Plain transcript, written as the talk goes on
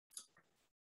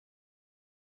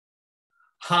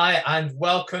Hi, and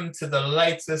welcome to the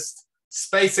latest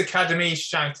Space Academy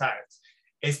shout out.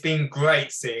 It's been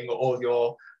great seeing all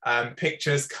your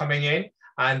pictures coming in,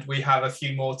 and we have a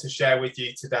few more to share with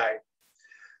you today.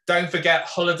 Don't forget,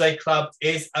 Holiday Club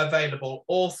is available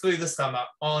all through the summer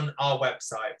on our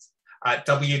website at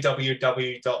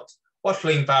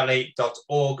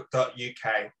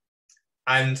www.wattlingvalley.org.uk.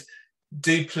 And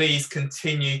do please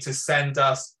continue to send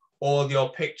us all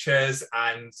your pictures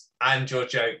and your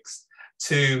jokes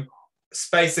to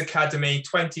Space Academy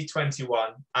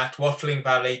 2021 at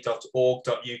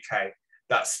wattlingvalley.org.uk.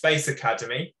 That's Space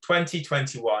Academy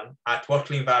 2021 at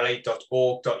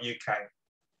wattlingvalley.org.uk.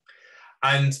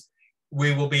 And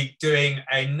we will be doing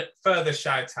a further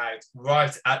shout out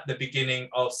right at the beginning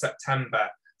of September.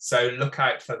 So look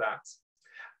out for that.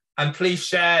 And please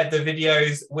share the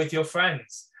videos with your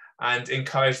friends and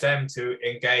encourage them to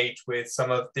engage with some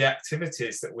of the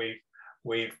activities that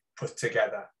we've put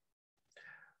together.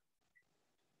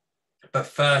 But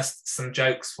first, some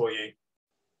jokes for you.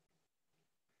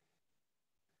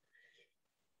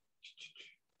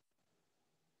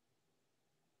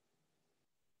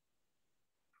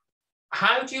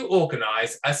 How do you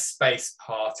organise a space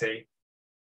party?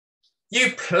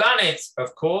 You plan it,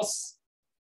 of course.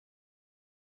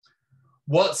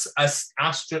 What's an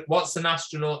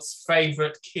astronaut's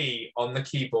favourite key on the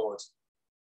keyboard?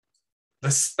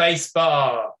 The space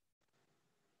bar.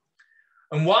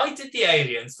 And why did the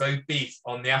aliens throw beef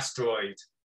on the asteroid?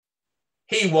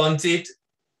 He wanted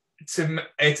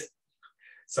it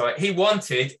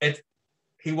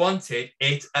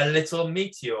a little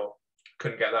meteor.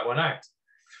 Couldn't get that one out.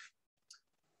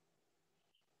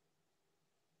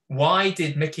 Why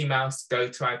did Mickey Mouse go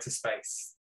to outer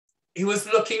space? He was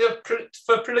looking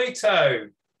for Pluto.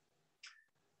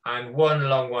 And one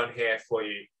long one here for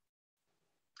you.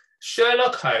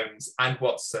 Sherlock Holmes and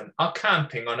Watson are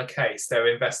camping on a case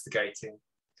they're investigating.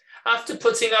 After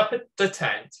putting up the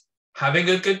tent, having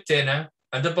a good dinner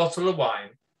and a bottle of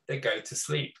wine, they go to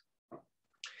sleep.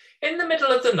 In the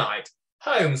middle of the night,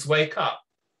 Holmes wakes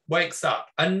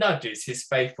up and nudges his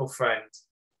faithful friend.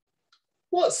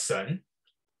 Watson,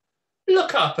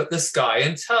 look up at the sky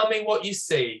and tell me what you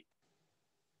see.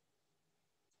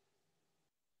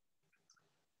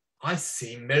 I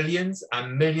see millions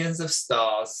and millions of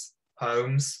stars,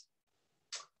 Holmes.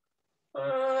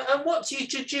 And what do you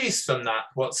deduce from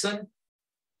that, Watson?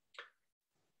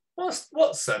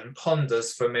 Watson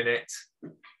ponders for a minute.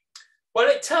 Well,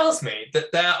 it tells me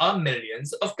that there are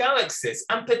millions of galaxies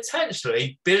and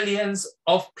potentially billions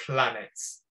of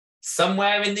planets.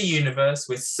 Somewhere in the universe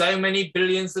with so many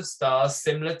billions of stars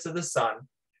similar to the sun,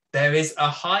 there is a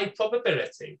high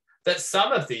probability that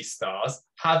some of these stars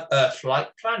have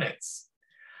Earth-like planets.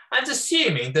 And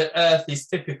assuming that Earth is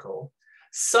typical,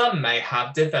 some may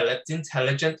have developed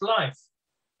intelligent life.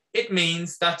 It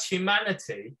means that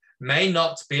humanity may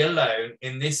not be alone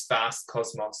in this vast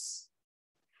cosmos.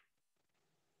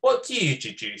 What do you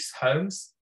deduce,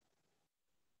 Holmes?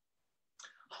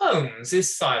 Holmes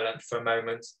is silent for a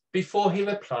moment before he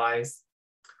replies,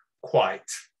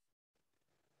 quite.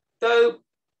 Though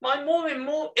my more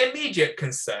immediate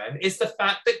concern is the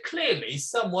fact that clearly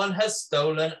someone has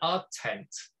stolen our tent.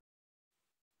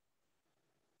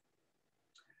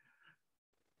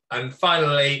 And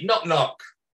finally, knock, knock.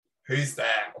 Who's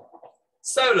there?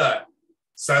 Solar.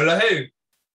 Solar who?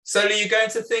 Solar, you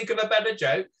going to think of a better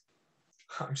joke?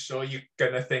 I'm sure you're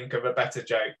going to think of a better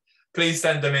joke. Please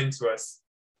send them in to us.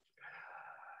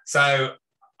 So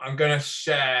I'm going to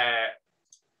share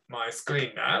my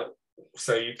screen now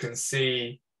so you can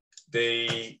see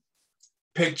the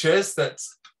pictures that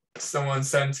someone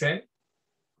sent in.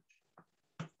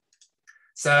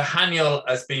 So Haniel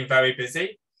has been very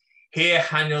busy. Here,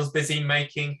 Haniel's busy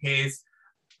making his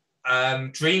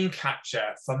dream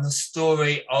catcher from the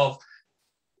story of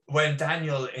when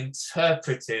Daniel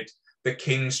interpreted the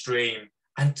king's dream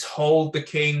and told the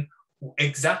king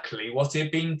exactly what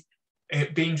he'd been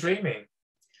dreaming.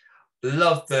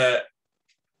 Love the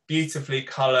beautifully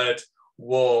coloured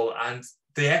wall and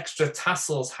the extra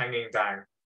tassels hanging down.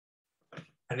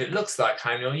 And it looks like,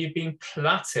 Haniel, you've been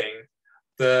plaiting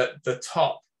the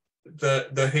top,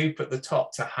 the hoop at the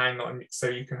top to hang on, so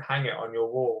you can hang it on your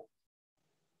wall.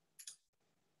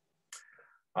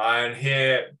 And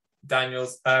here,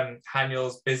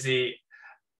 Haniel's busy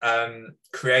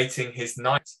creating his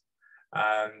knight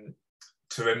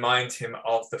to remind him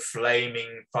of the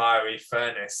flaming fiery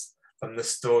furnace from the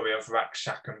story of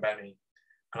Rakshak and Benny.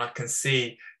 And I can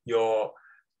see your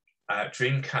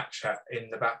dream catcher in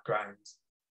the background.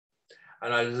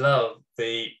 And I love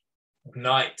the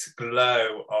night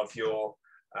glow of your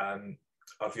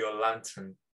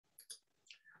lantern.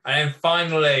 And then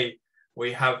finally,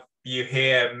 we have you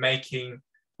here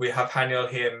we have Haniel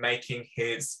here making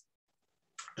his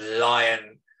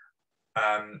lion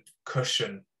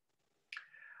cushion.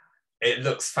 It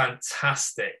looks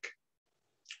fantastic.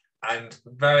 And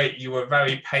you were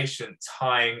very patient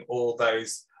tying all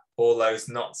those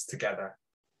knots together.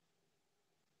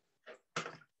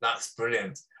 That's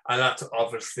brilliant. And that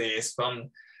obviously is from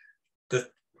the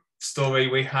story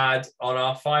we had on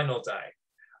our final day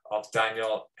of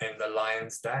Daniel in the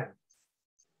lion's den.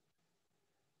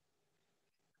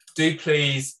 Do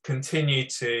please continue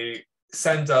to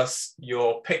send us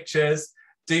your pictures.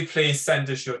 Do please send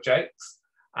us your jokes.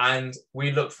 And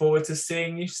we look forward to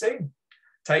seeing you soon.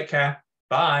 Take care.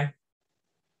 Bye.